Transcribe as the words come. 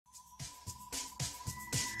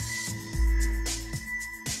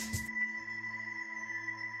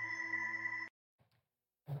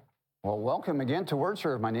Well, welcome again to Word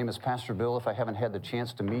Serve. My name is Pastor Bill. If I haven't had the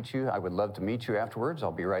chance to meet you, I would love to meet you afterwards.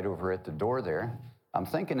 I'll be right over at the door there. I'm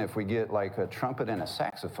thinking if we get like a trumpet and a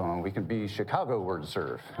saxophone, we can be Chicago Word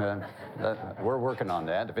Serve. We're working on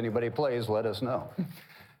that. If anybody plays, let us know.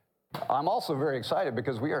 I'm also very excited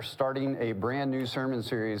because we are starting a brand new sermon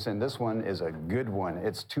series, and this one is a good one.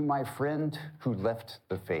 It's To My Friend Who Left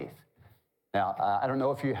the Faith. Now, I don't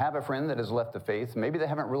know if you have a friend that has left the faith. Maybe they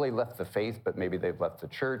haven't really left the faith, but maybe they've left the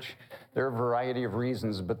church. There are a variety of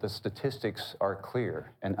reasons, but the statistics are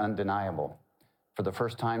clear and undeniable. For the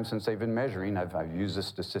first time since they've been measuring, I've used this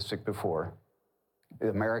statistic before,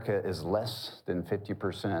 America is less than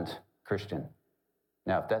 50% Christian.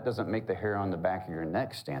 Now, if that doesn't make the hair on the back of your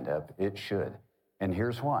neck stand up, it should. And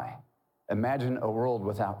here's why. Imagine a world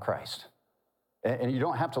without Christ. And you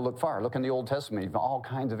don't have to look far. Look in the Old Testament. You have all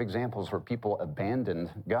kinds of examples where people abandoned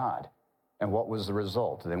God. And what was the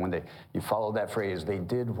result? Then when you follow that phrase, they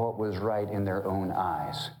did what was right in their own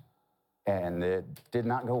eyes. And it did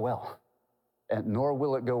not go well. And nor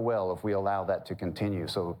will it go well if we allow that to continue.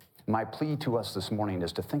 So my plea to us this morning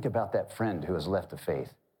is to think about that friend who has left the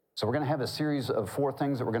faith. So we're going to have a series of 4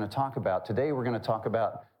 things that we're going to talk about. Today we're going to talk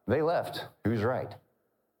about they left, who's right?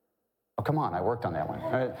 Oh, come on, I worked on that one.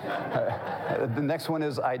 The next one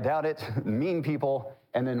is I doubt it, mean people,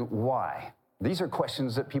 and then why? These are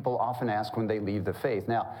questions that people often ask when they leave the faith.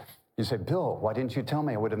 Now, you say, Bill, why didn't you tell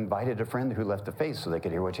me? I would have invited a friend who left the faith so they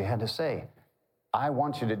could hear what you had to say. I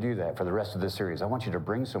want you to do that for the rest of this series. I want you to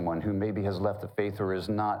bring someone who maybe has left the faith or is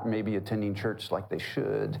not maybe attending church like they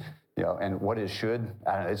should. You know, and what is should?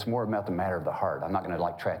 It's more about the matter of the heart. I'm not going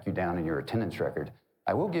to track you down in your attendance record.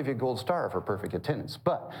 I will give you a gold star for perfect attendance,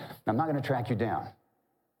 but I'm not going to track you down.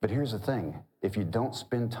 But here's the thing. If you don't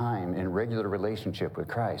spend time in regular relationship with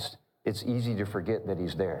Christ, it's easy to forget that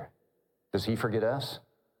he's there. Does he forget us?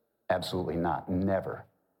 Absolutely not. Never.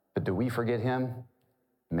 But do we forget him?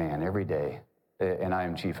 Man, every day. And I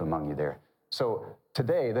am chief among you there. So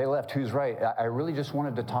today, they left who's right. I really just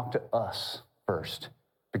wanted to talk to us first.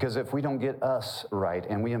 Because if we don't get us right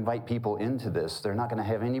and we invite people into this, they're not going to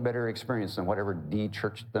have any better experience than whatever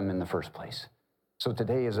de-churched them in the first place. So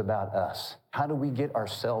today is about us. How do we get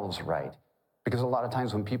ourselves right? Because a lot of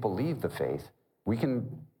times when people leave the faith, we can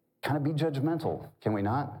kind of be judgmental, can we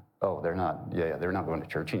not? Oh, they're not. Yeah, they're not going to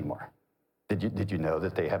church anymore. Did you know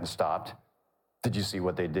that they haven't stopped? Did you see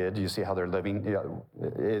what they did? Do you see how they're living? You know,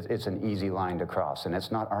 it's an easy line to cross, and it's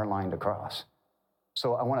not our line to cross.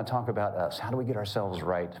 So I want to talk about us. How do we get ourselves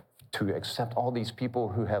right to accept all these people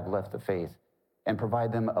who have left the faith and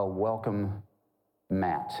provide them a welcome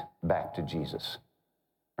mat back to Jesus,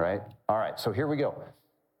 right? All right, so here we go.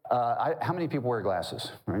 How many people wear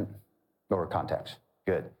glasses, right? Or contacts?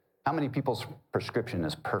 Good. How many people's prescription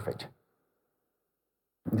is perfect?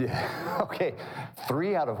 Yeah, okay.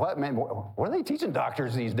 3 out of what? Man, what are they teaching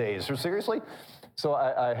doctors these days? Seriously? So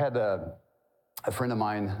I had a friend of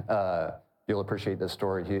mine, you'll appreciate this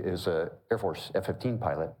story. He is an Air Force F-15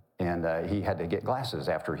 pilot, and he had to get glasses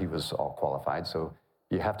after he was all qualified. So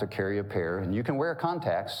you have to carry a pair, and you can wear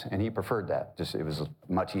contacts, and he preferred that. It was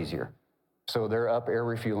much easier. So they're up air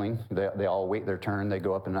refueling. They all wait their turn. They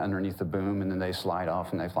go up and underneath the boom, and then they slide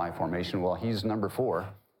off, and they fly formation. Well, he's number 4,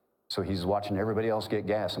 so he's watching everybody else get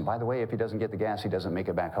gas. And by the way, if he doesn't get the gas, he doesn't make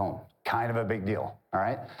it back home. Kind of a big deal, all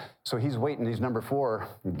right? So he's waiting. He's number 4.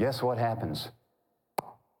 Guess what happens?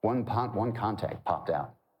 One contact popped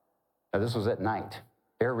out. Now, this was at night,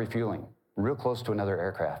 air refueling, real close to another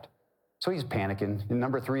aircraft. So he's panicking. And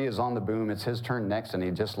number 3 is on the boom. It's his turn next, and he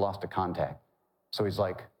just lost a contact. So he's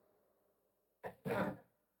like,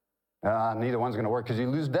 neither one's going to work because you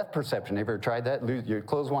lose depth perception. Have you ever tried that? You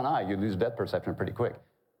close one eye, you lose depth perception pretty quick.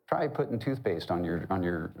 Try putting toothpaste on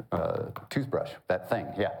your toothbrush, that thing,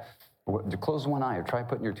 yeah. Close one eye or try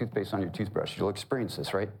putting your toothpaste on your toothbrush. You'll experience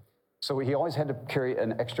this, right? So he always had to carry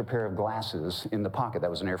an extra pair of glasses in the pocket. That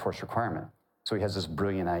was an Air Force requirement. So he has this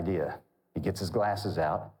brilliant idea. He gets his glasses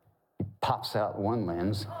out, he pops out one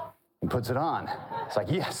lens and puts it on. It's like,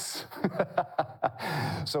 yes.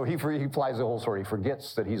 So he flies the whole story. He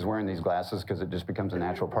forgets that he's wearing these glasses because it just becomes a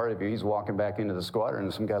natural part of you. He's walking back into the squadron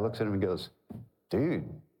and some guy looks at him and goes, dude,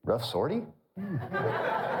 rough sortie?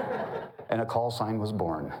 And a call sign was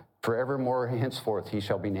born. Forevermore henceforth he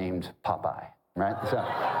shall be named Popeye, right?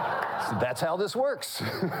 So that's how this works.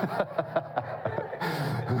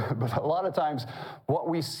 But a lot of times, what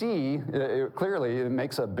we see, clearly, it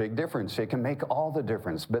makes a big difference. It can make all the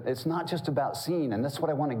difference. But it's not just about seeing, and that's what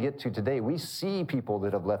I want to get to today. We see people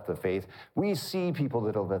that have left the faith. We see people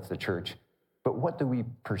that have left the church. But what do we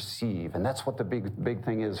perceive? And that's what the big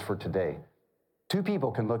thing is for today. Two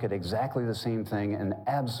people can look at exactly the same thing and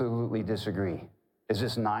absolutely disagree. Is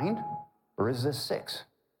this 9 or is this 6?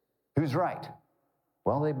 Who's right?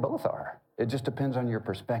 Well, they both are. It just depends on your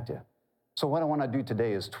perspective. So what I want to do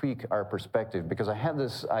today is tweak our perspective, because I have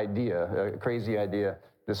this idea, a crazy idea,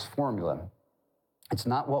 this formula. It's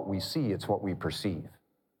not what we see, it's what we perceive.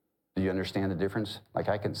 Do you understand the difference? Like,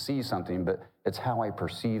 I can see something, but it's how I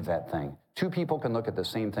perceive that thing. Two people can look at the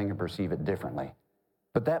same thing and perceive it differently.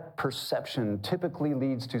 But that perception typically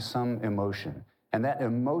leads to some emotion. And that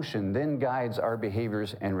emotion then guides our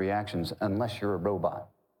behaviors and reactions, unless you're a robot.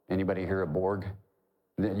 Anybody here a Borg?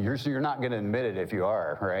 You're not going to admit it if you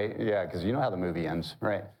are, right? Yeah, because you know how the movie ends,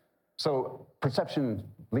 right? So perception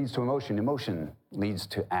leads to emotion. Emotion leads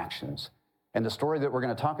to actions. And the story that we're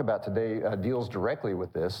going to talk about today deals directly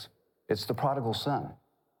with this. It's the prodigal son.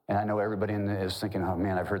 And I know everybody is thinking, oh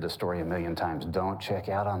man, I've heard this story a million times. Don't check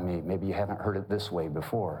out on me. Maybe you haven't heard it this way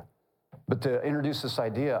before. But to introduce this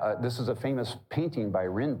idea, this is a famous painting by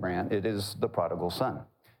Rembrandt. It is the prodigal son.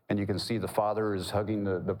 And you can see the father is hugging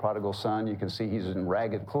the prodigal son. You can see he's in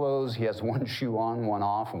ragged clothes. He has one shoe on, one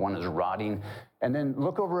off, one is rotting. And then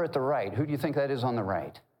look over at the right. Who do you think that is on the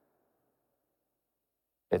right?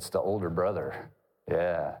 It's the older brother.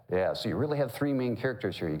 Yeah. So you really have three main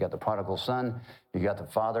characters here. You got the prodigal son, you got the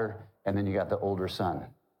father, and then you got the older son.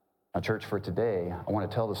 Now, church, for today, I want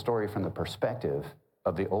to tell the story from the perspective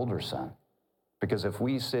of the older son. Because if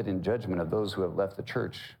we sit in judgment of those who have left the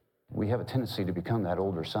church, we have a tendency to become that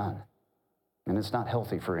older son. And it's not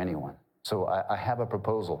healthy for anyone. So I have a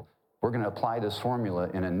proposal. We're going to apply this formula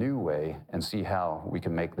in a new way and see how we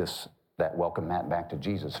can make that welcome mat back to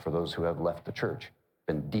Jesus for those who have left the church,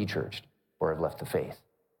 been de-churched, or have left the faith.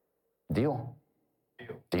 Deal?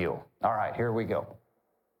 Deal. All right, here we go.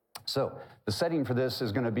 So the setting for this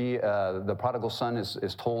is going to be the prodigal son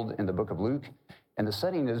is told in the book of Luke. And the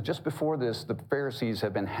setting is just before this, the Pharisees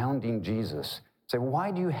have been hounding Jesus. Say,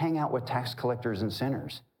 why do you hang out with tax collectors and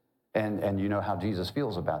sinners? And you know how Jesus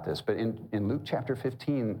feels about this. But in Luke chapter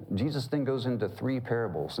 15, Jesus then goes into 3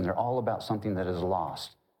 parables, and they're all about something that is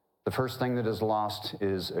lost. The first thing that is lost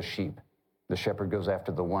is a sheep. The shepherd goes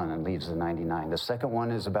after the one and leaves the 99. The second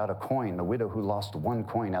one is about a coin, the widow who lost 1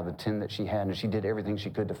 coin out of the 10 that she had, and she did everything she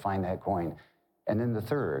could to find that coin. And then the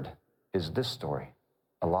third is this story,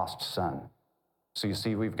 a lost son. So you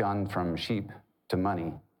see, we've gone from sheep to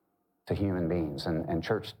money to human beings. And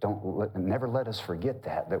church, never let us forget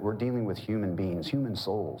that we're dealing with human beings, human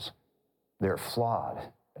souls. They're flawed,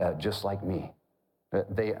 just like me.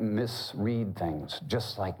 They misread things,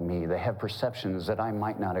 just like me. They have perceptions that I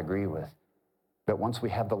might not agree with. But once we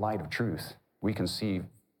have the light of truth, we can see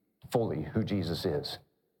fully who Jesus is.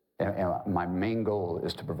 And my main goal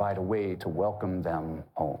is to provide a way to welcome them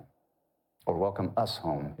home, or welcome us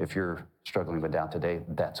home. If you're struggling with doubt today,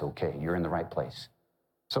 that's okay. You're in the right place.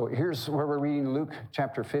 So here's where we're reading Luke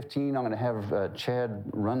chapter 15. I'm going to have Chad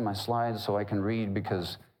run my slides so I can read,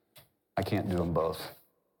 because I can't do them both.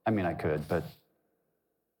 I mean, I could, but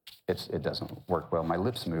it doesn't work well. My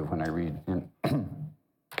lips move when I read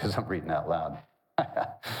because I'm reading out loud.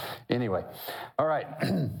 Anyway, all right.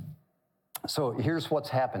 So here's what's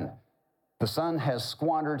happened. The son has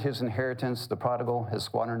squandered his inheritance. The prodigal has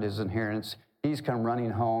squandered his inheritance. He's come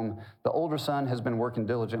running home. The older son has been working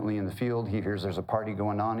diligently in the field. He hears there's a party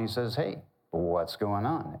going on. He says, hey, what's going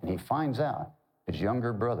on? And he finds out his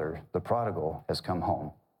younger brother, the prodigal, has come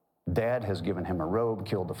home. Dad has given him a robe,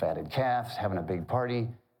 killed the fatted calf, having a big party.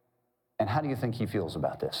 And how do you think he feels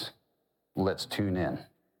about this? Let's tune in.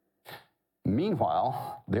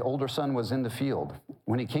 Meanwhile, the older son was in the field.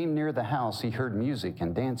 When he came near the house, he heard music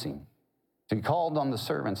and dancing. So he called on the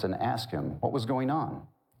servants and asked him what was going on.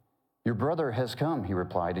 Your brother has come, he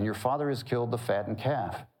replied, and your father has killed the fattened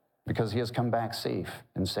calf because he has come back safe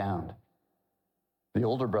and sound. The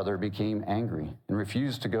older brother became angry and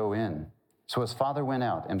refused to go in. So his father went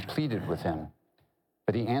out and pleaded with him.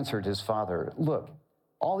 But he answered his father, look,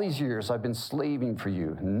 all these years I've been slaving for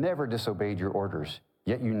you, never disobeyed your orders.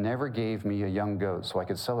 Yet you never gave me a young goat so I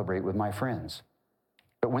could celebrate with my friends.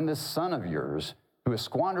 But when this son of yours, who has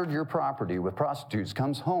squandered your property with prostitutes,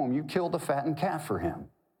 comes home, you killed the fattened calf for him.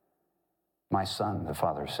 My son, the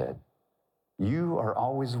father said, you are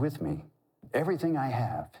always with me. Everything I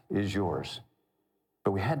have is yours.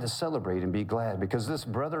 But we had to celebrate and be glad because this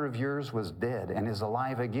brother of yours was dead and is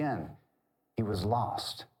alive again. He was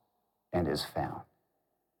lost and is found.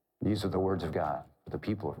 These are the words of God for the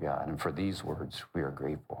people of God, and for these words we are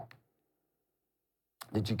grateful.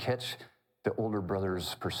 Did you catch the older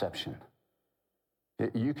brother's perception?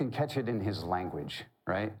 You can catch it in his language,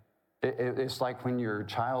 right? It's like when your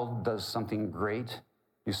child does something great,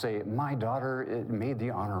 you say, my daughter made the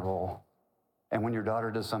honor roll. And when your daughter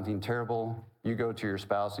does something terrible, you go to your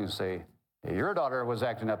spouse and you say, Your daughter was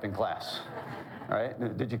acting up in class,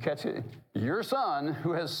 right? Did you catch it? Your son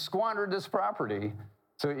who has squandered this property.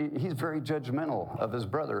 So he's very judgmental of his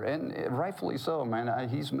brother, and rightfully so, man.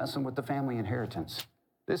 He's messing with the family inheritance.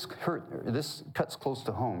 This cuts close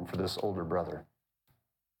to home for this older brother.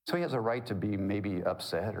 So he has a right to be maybe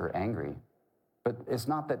upset or angry. But it's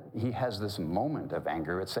not that he has this moment of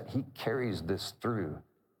anger, it's that he carries this through.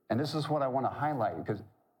 And this is what I want to highlight, because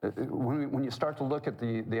when you start to look at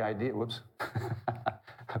the idea, whoops,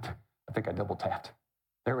 I think I double tapped.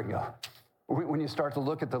 There we go. When you start to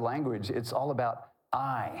look at the language, it's all about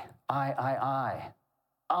I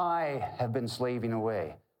have been slaving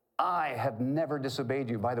away. I have never disobeyed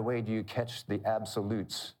you. By the way, do you catch the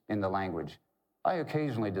absolutes in the language? I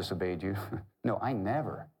occasionally disobeyed you. No, I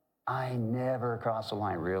never cross the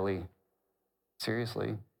line. Really?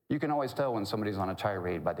 Seriously? You can always tell when somebody's on a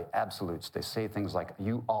tirade by the absolutes. They say things like,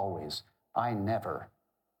 you always, I never.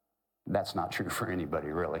 That's not true for anybody,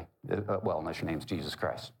 really. Well, unless your name's Jesus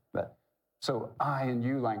Christ. So I and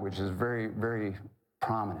you language is very, very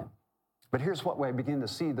prominent. But here's what I begin to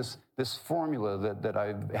see, this formula that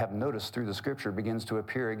I have noticed through the scripture begins to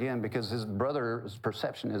appear again, because his brother's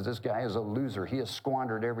perception is this guy is a loser. He has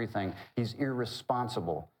squandered everything. He's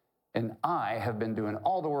irresponsible. And I have been doing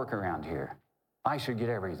all the work around here. I should get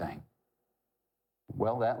everything.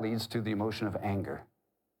 Well, that leads to the emotion of anger.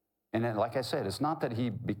 And then, like I said, it's not that he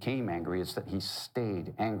became angry, it's that he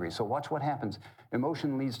stayed angry. So watch what happens.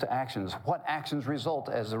 Emotion leads to actions. What actions result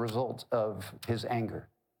as a result of his anger?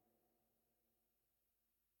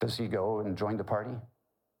 Does he go and join the party?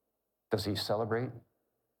 Does he celebrate?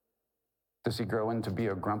 Does he grow into be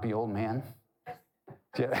a grumpy old man?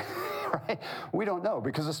 Yeah, right? We don't know,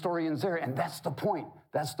 because the story ends there, and that's the point.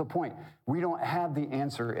 That's the point. We don't have the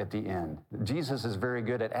answer at the end. Jesus is very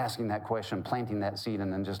good at asking that question, planting that seed,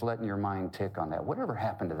 and then just letting your mind tick on that. Whatever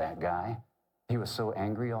happened to that guy? He was so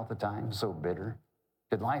angry all the time, so bitter.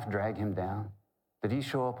 Did life drag him down? Did he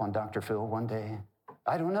show up on Dr. Phil one day?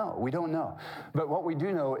 I don't know. We don't know. But what we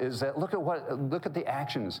do know is that look at the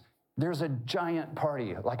actions. There's a giant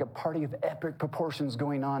party, like a party of epic proportions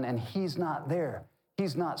going on, and he's not there.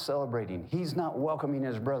 He's not celebrating. He's not welcoming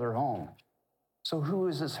his brother home. So who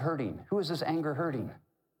is this hurting? Who is this anger hurting?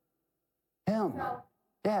 Him.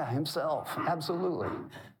 Yeah, himself. Absolutely.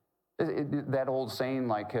 That old saying,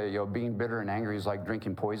 like, being bitter and angry is like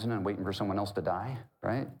drinking poison and waiting for someone else to die,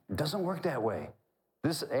 right? It doesn't work that way.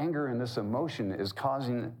 This anger and this emotion is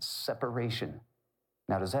causing separation.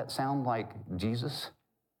 Now, does that sound like Jesus?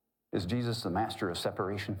 Is Jesus the master of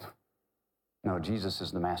separation? No, Jesus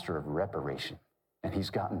is the master of reparation. And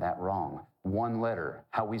he's gotten that wrong. One letter,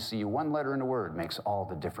 how we see one letter in a word makes all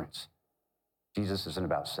the difference. Jesus isn't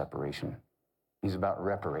about separation. He's about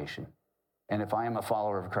reparation. And if I am a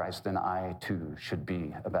follower of Christ, then I too should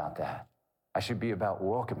be about that. I should be about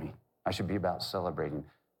welcoming. I should be about celebrating.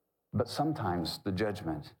 But sometimes the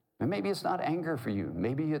judgment, and maybe it's not anger for you.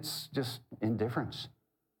 Maybe it's just indifference.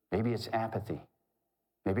 Maybe it's apathy.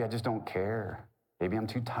 Maybe I just don't care. Maybe I'm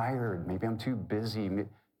too tired. Maybe I'm too busy.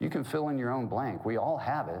 You can fill in your own blank. We all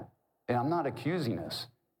have it. And I'm not accusing us.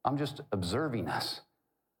 I'm just observing us.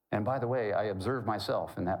 And by the way, I observe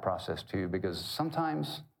myself in that process too, because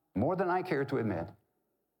sometimes, more than I care to admit,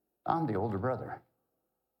 I'm the older brother.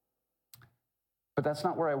 But that's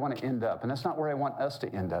not where I want to end up, and that's not where I want us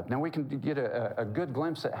to end up. Now, we can get a good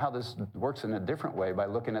glimpse at how this works in a different way by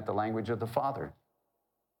looking at the language of the Father.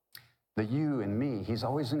 The you and me, he's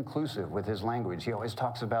always inclusive with his language. He always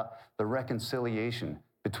talks about the reconciliation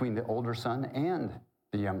between the older son and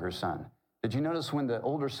the younger son. Did you notice when the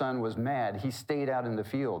older son was mad, he stayed out in the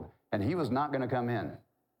field, and he was not going to come in?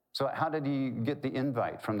 So how did he get the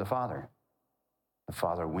invite from the Father? The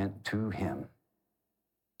Father went to him.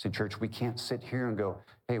 See, church, we can't sit here and go,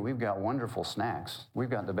 hey, we've got wonderful snacks. We've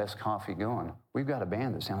got the best coffee going. We've got a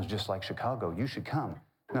band that sounds just like Chicago. You should come.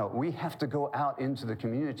 No, we have to go out into the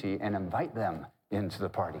community and invite them into the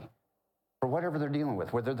party for whatever they're dealing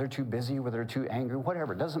with, whether they're too busy, whether they're too angry,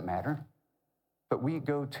 whatever, it doesn't matter. But we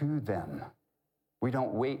go to them. We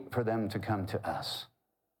don't wait for them to come to us.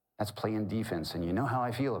 That's playing defense, and you know how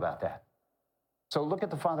I feel about that. So look at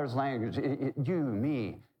the Father's language. You,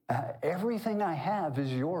 me, everything I have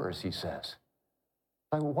is yours, he says.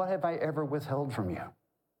 Like, what have I ever withheld from you?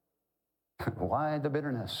 Why the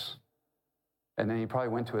bitterness? And then he probably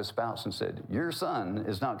went to his spouse and said, your son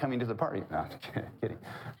is not coming to the party. No, I'm kidding.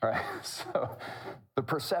 All right, so the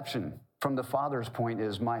perception from the Father's point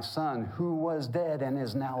is, my son, who was dead and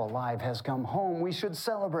is now alive, has come home. We should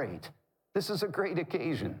celebrate. This is a great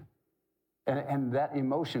occasion. And that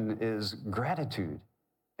emotion is gratitude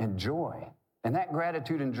and joy. And that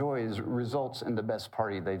gratitude and joy results in the best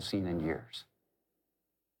party they've seen in years.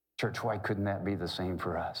 Church, why couldn't that be the same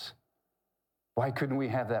for us? Why couldn't we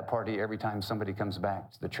have that party every time somebody comes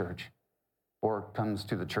back to the church or comes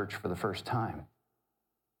to the church for the first time?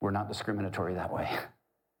 We're not discriminatory that way.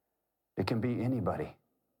 It can be anybody.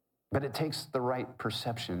 But it takes the right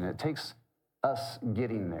perception. It takes us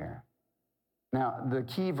getting there. Now, the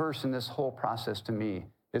key verse in this whole process to me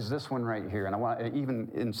is this one right here. And I want, even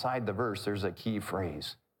inside the verse, there's a key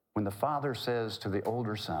phrase. When the father says to the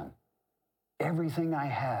older son, everything I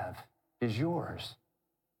have is yours.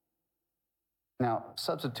 Now,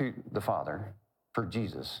 substitute the father for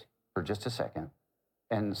Jesus for just a second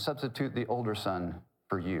and substitute the older son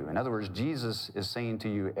for you. In other words, Jesus is saying to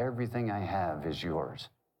you, everything I have is yours.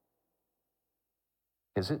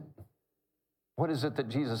 Is it? What is it that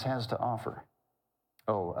Jesus has to offer?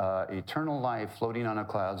 Eternal life floating on a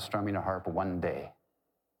cloud, strumming a harp one day,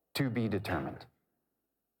 to be determined.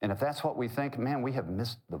 And if that's what we think, man, we have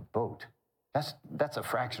missed the boat. That's a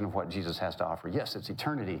fraction of what Jesus has to offer. Yes, it's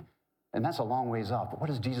eternity, and that's a long ways off, but what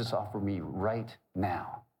does Jesus offer me right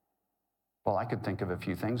now? Well, I could think of a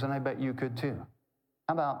few things, and I bet you could too.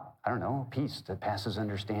 How about, peace that passes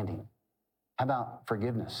understanding? How about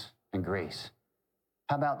forgiveness and grace?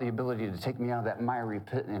 How about the ability to take me out of that miry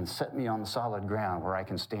pit and set me on solid ground where I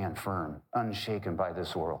can stand firm, unshaken by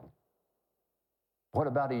this world? What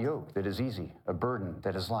about a yoke that is easy, a burden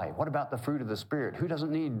that is light? What about the fruit of the Spirit? Who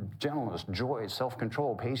doesn't need gentleness, joy,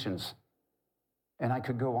 self-control, patience? And I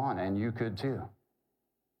could go on, and you could too.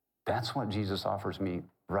 That's what Jesus offers me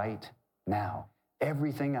right now.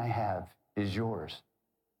 Everything I have is yours.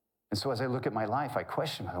 And so as I look at my life, I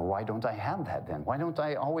question, why don't I have that then? Why don't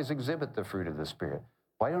I always exhibit the fruit of the Spirit?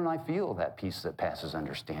 Why don't I feel that peace that passes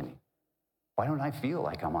understanding? Why don't I feel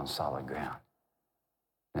like I'm on solid ground?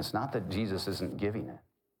 And it's not that Jesus isn't giving it.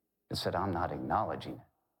 It's that I'm not acknowledging it.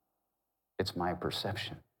 It's my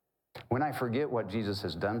perception. When I forget what Jesus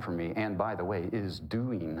has done for me, and by the way, is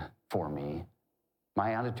doing for me,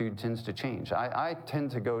 my attitude tends to change. I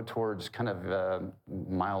tend to go towards kind of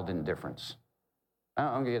mild indifference. I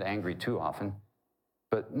don't get angry too often,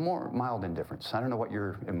 but more mild indifference. I don't know what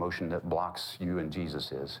your emotion that blocks you and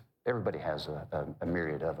Jesus is. Everybody has a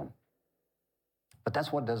myriad of them. But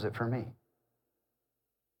that's what does it for me.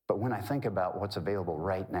 But when I think about what's available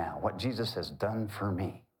right now, what Jesus has done for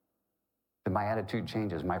me, then my attitude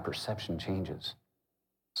changes, my perception changes.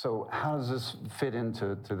 So how does this fit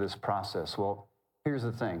into this process? Well, here's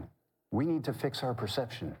the thing. We need to fix our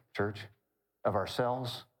perception, church, of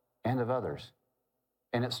ourselves and of others.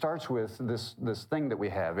 And it starts with this thing that we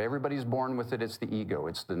have. Everybody's born with it. It's the ego.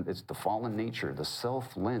 It's the fallen nature, the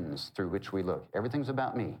self-lens through which we look. Everything's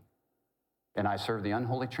about me. And I serve the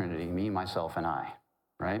unholy trinity, me, myself, and I,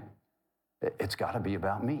 right? It's got to be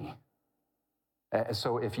about me.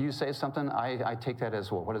 So if you say something, I take that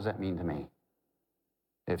as, well, what does that mean to me?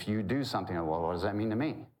 If you do something, well, what does that mean to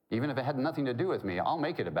me? Even if it had nothing to do with me, I'll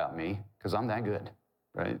make it about me because I'm that good,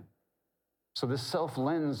 right? So this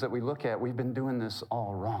self-lens that we look at, we've been doing this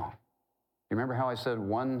all wrong. You remember how I said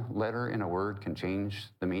one letter in a word can change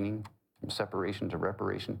the meaning from separation to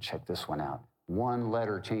reparation? Check this one out. One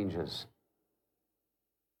letter changes.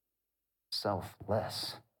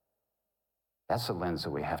 Selfless. That's the lens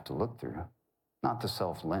that we have to look through, not the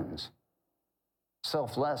self-lens.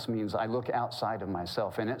 Selfless means I look outside of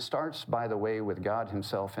myself. And it starts, by the way, with God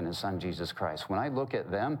himself and his son, Jesus Christ. When I look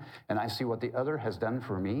at them and I see what the other has done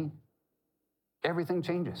for me, everything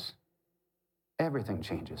changes. Everything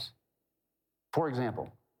changes. For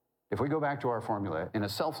example, if we go back to our formula, in a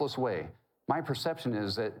selfless way, my perception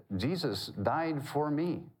is that Jesus died for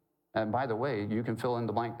me. And by the way, you can fill in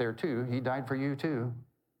the blank there too. He died for you too.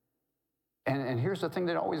 And here's the thing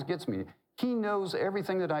that always gets me. He knows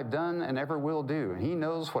everything that I've done and ever will do. He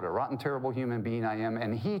knows what a rotten, terrible human being I am,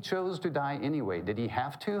 and he chose to die anyway. Did he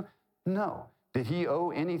have to? No. Did he owe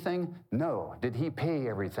anything? No. Did he pay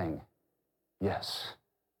everything? Yes.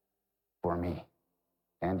 For me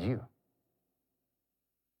and you.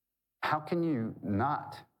 How can you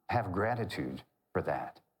not have gratitude for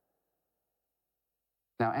that?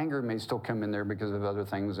 Now, anger may still come in there because of other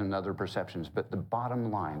things and other perceptions, but the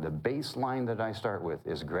bottom line, the baseline that I start with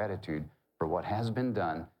is gratitude for what has been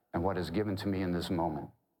done and what is given to me in this moment.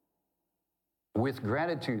 With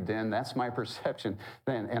gratitude, then, that's my perception,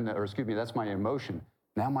 that's my emotion.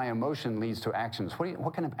 Now my emotion leads to actions.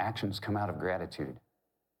 What kind of actions come out of gratitude?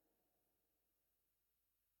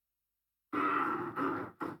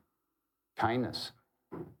 Kindness.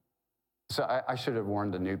 So I should have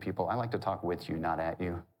warned the new people. I like to talk with you, not at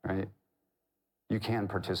you, right? You can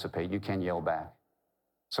participate. You can yell back.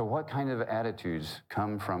 So what kind of attitudes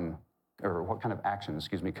come from or what kind of actions,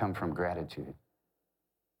 come from gratitude?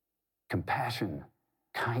 Compassion,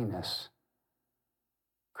 kindness,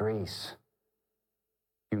 grace,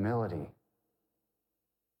 humility.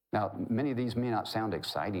 Now, many of these may not sound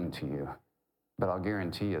exciting to you, but I'll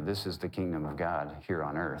guarantee you this is the kingdom of God here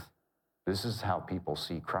on earth. This is how people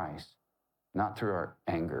see Christ, not through our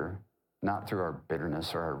anger, not through our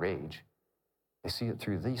bitterness or our rage. They see it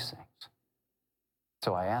through these things.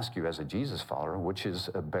 So I ask you as a Jesus follower, which is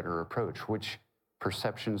a better approach? Which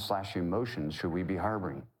perception/emotions should we be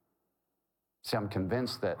harboring? See, I'm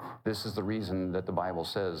convinced that this is the reason that the Bible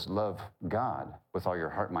says, love God with all your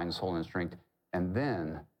heart, mind, soul, and strength, and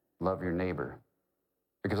then love your neighbor.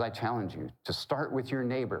 Because I challenge you to start with your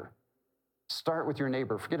neighbor. Start with your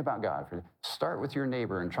neighbor. Forget about God. Start with your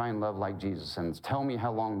neighbor and try and love like Jesus, and tell me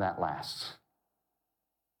how long that lasts.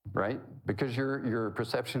 Right? Because your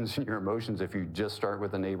perceptions and your emotions, if you just start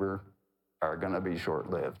with a neighbor, are going to be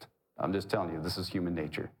short-lived. I'm just telling you, this is human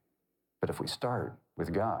nature. But if we start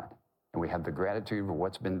with God, and we have the gratitude for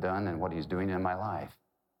what's been done and what he's doing in my life,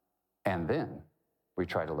 and then we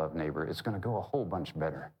try to love neighbor, it's going to go a whole bunch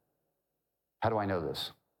better. How do I know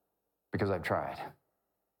this? Because I've tried.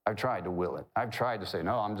 I've tried to will it. I've tried to say,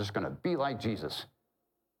 no, I'm just going to be like Jesus.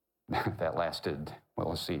 That lasted, well,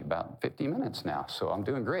 let's see, about 50 minutes now, so I'm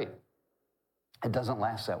doing great. It doesn't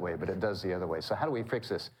last that way, but it does the other way. So how do we fix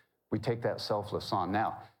this? We take that selfless on.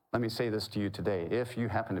 Now, let me say this to you today. If you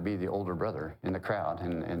happen to be the older brother in the crowd,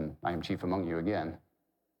 and I am chief among you again,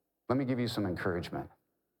 let me give you some encouragement.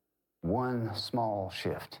 One small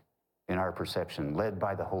shift in our perception, led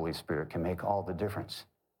by the Holy Spirit, can make all the difference.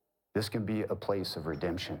 This can be a place of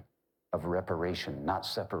redemption, of reparation, not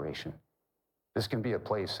separation. This can be a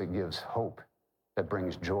place that gives hope, that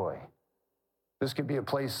brings joy. This can be a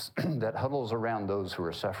place that huddles around those who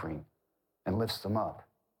are suffering and lifts them up.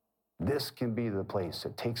 This can be the place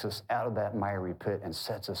that takes us out of that miry pit and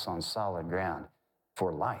sets us on solid ground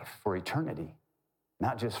for life, for eternity,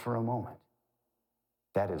 not just for a moment.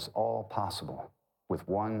 That is all possible with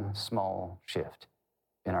one small shift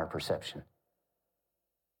in our perception.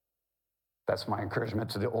 That's my encouragement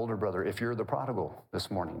to the older brother. If you're the prodigal this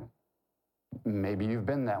morning, maybe you've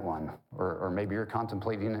been that one, or maybe you're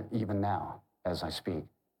contemplating it even now as I speak.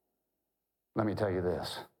 Let me tell you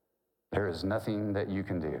this. There is nothing that you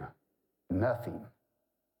can do, nothing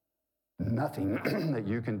that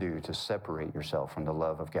you can do to separate yourself from the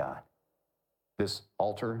love of God. This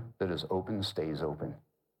altar that is open stays open.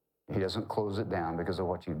 He doesn't close it down because of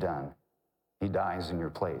what you've done. He dies in your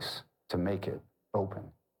place to make it open.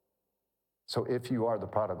 So if you are the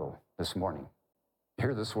prodigal this morning,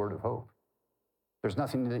 hear this word of hope. There's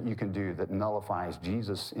nothing that you can do that nullifies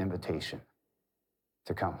Jesus' invitation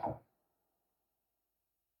to come home.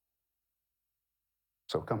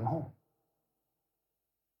 So come home.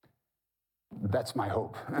 That's my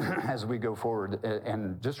hope as we go forward,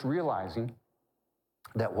 and just realizing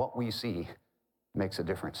that what we see makes a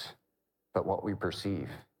difference, but what we perceive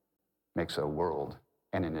makes a world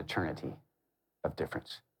and an eternity of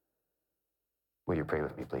difference. Will you pray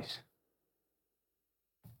with me, please?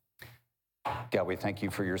 God, we thank you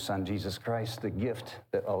for your Son, Jesus Christ, the gift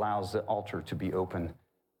that allows the altar to be open,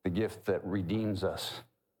 the gift that redeems us,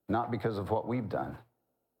 not because of what we've done,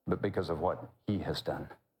 but because of what he has done.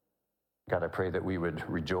 God, I pray that we would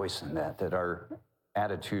rejoice in that our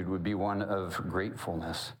attitude would be one of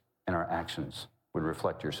gratefulness, and our actions would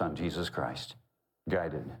reflect your Son, Jesus Christ,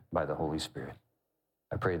 guided by the Holy Spirit.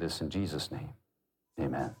 I pray this in Jesus' name.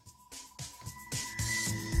 Amen.